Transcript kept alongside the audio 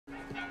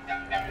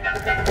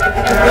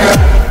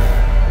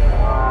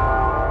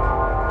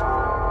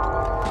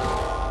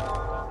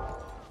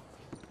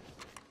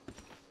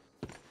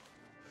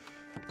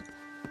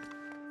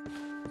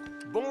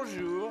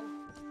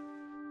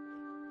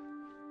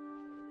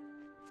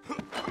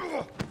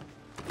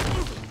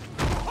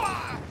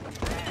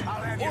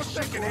more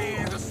second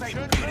hand to say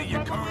bit of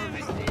your curve.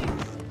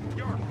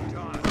 You're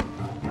done.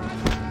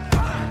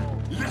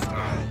 Let's go.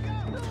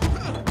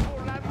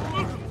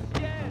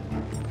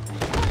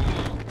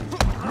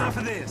 Enough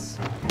of this.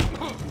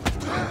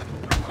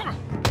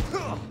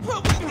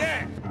 What was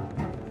that?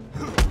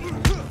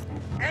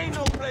 Ain't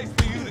no place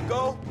for you to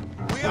go.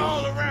 We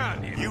all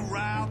around here. You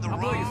riled the wrong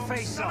blow your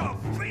face off.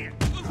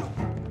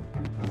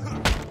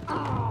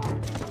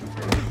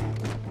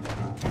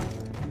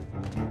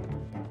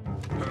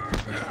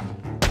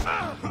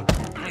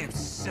 I am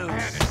so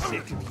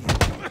sick of you.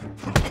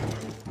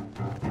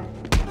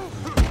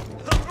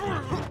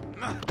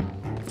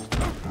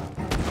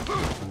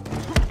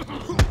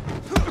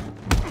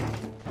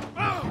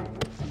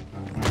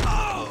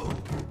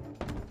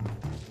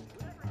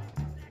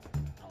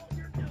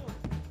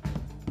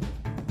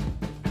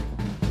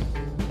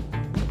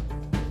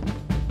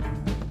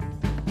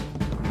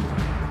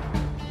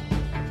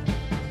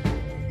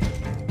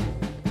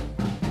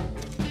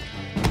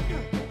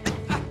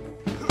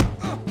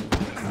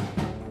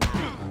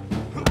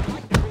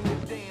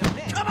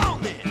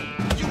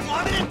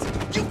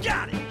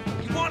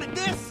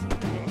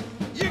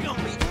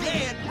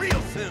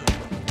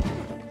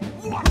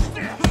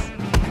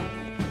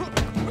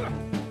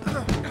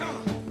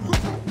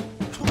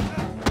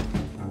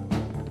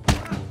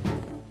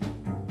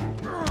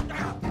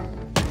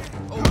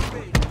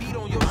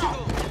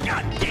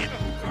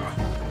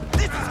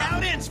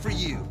 For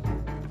you.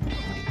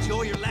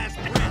 Enjoy your last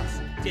breaths,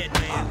 dead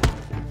man.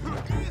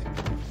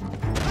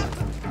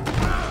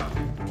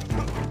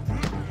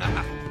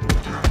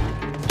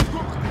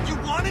 You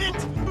wanted it?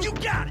 You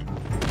got it.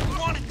 You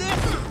wanted this?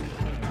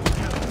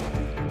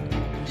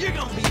 You're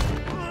gonna be...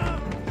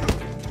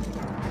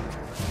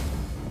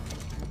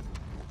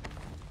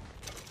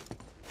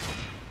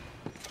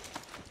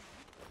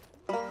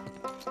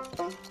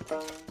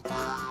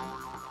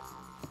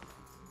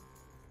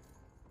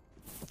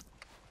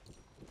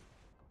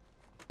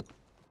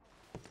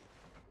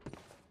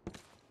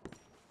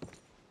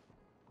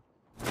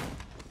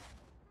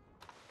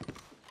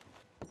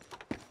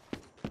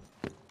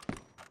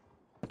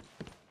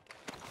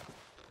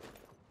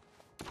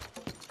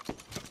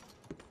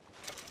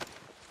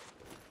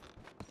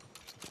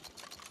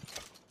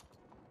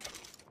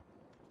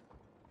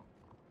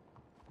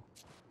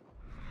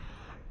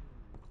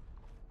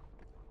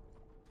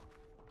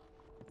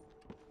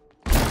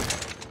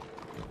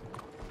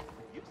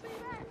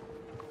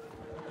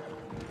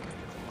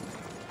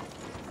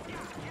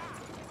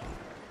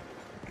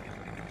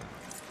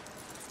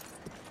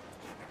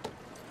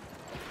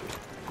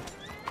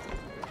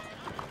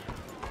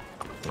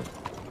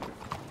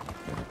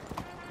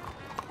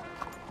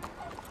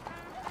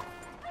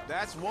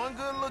 That's one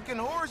good-looking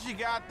horse you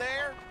got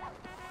there.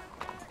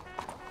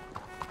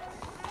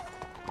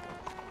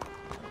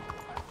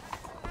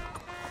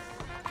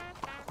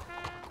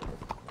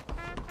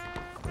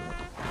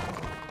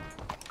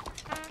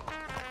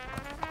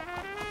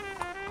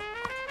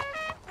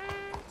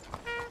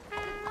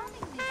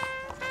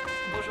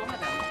 Bonjour,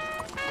 madame.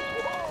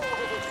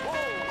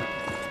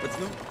 Let's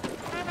go.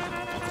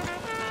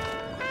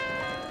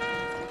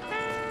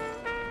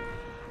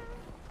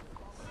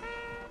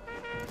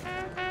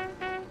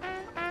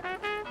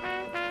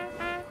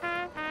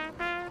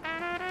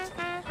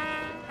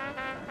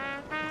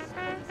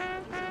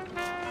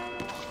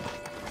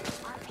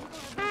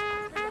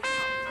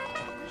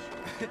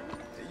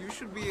 You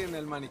should be in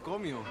El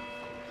Manicomio.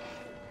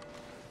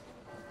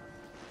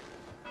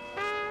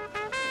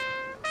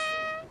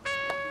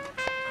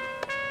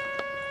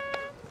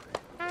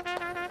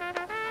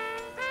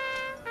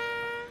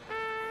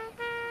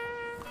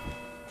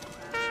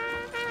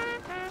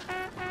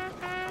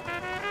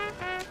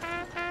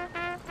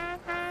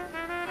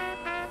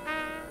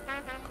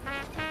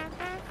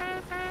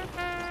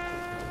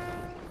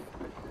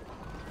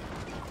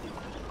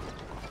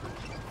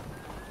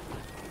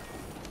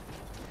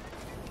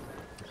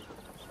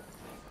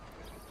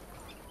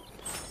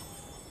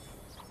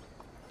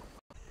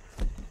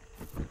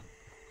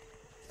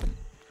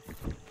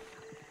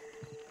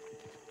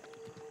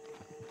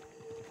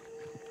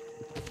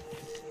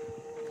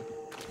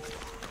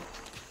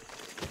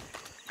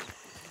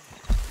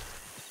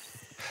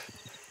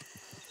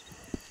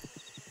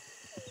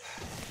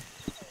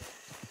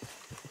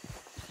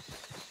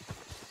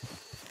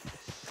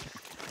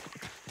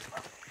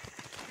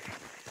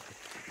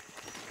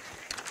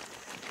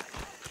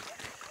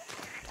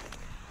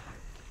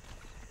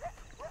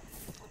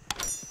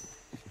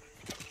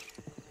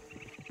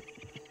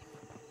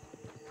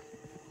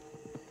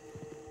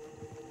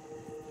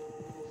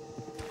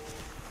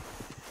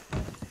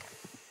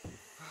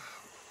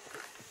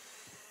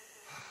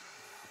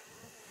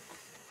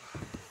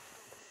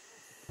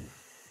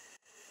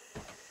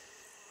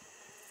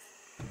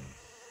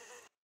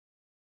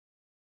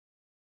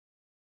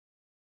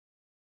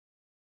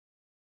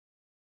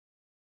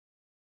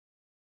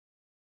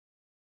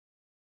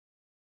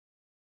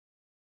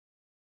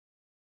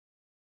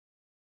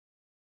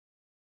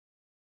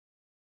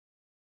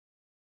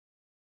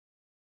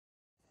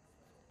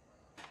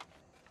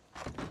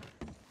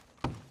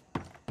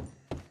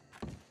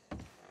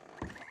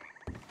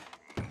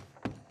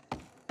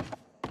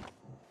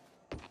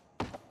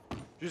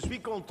 Je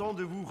suis content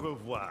de vous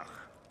revoir.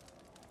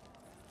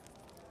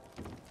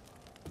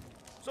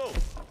 So,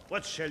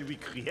 what shall we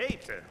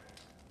create?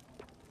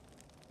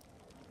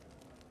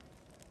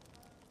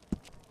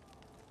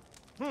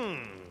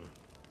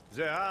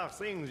 There are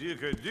things you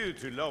could do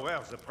to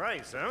lower the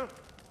price, huh?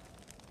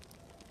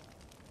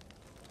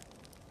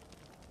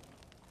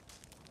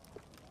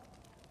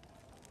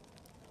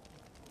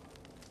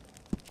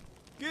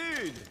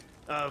 Good.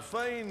 A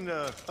fine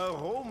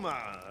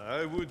aroma.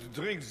 I would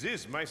drink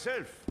this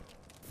myself.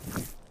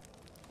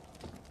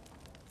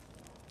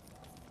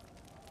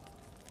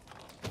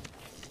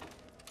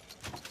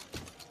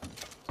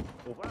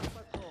 Au revoir.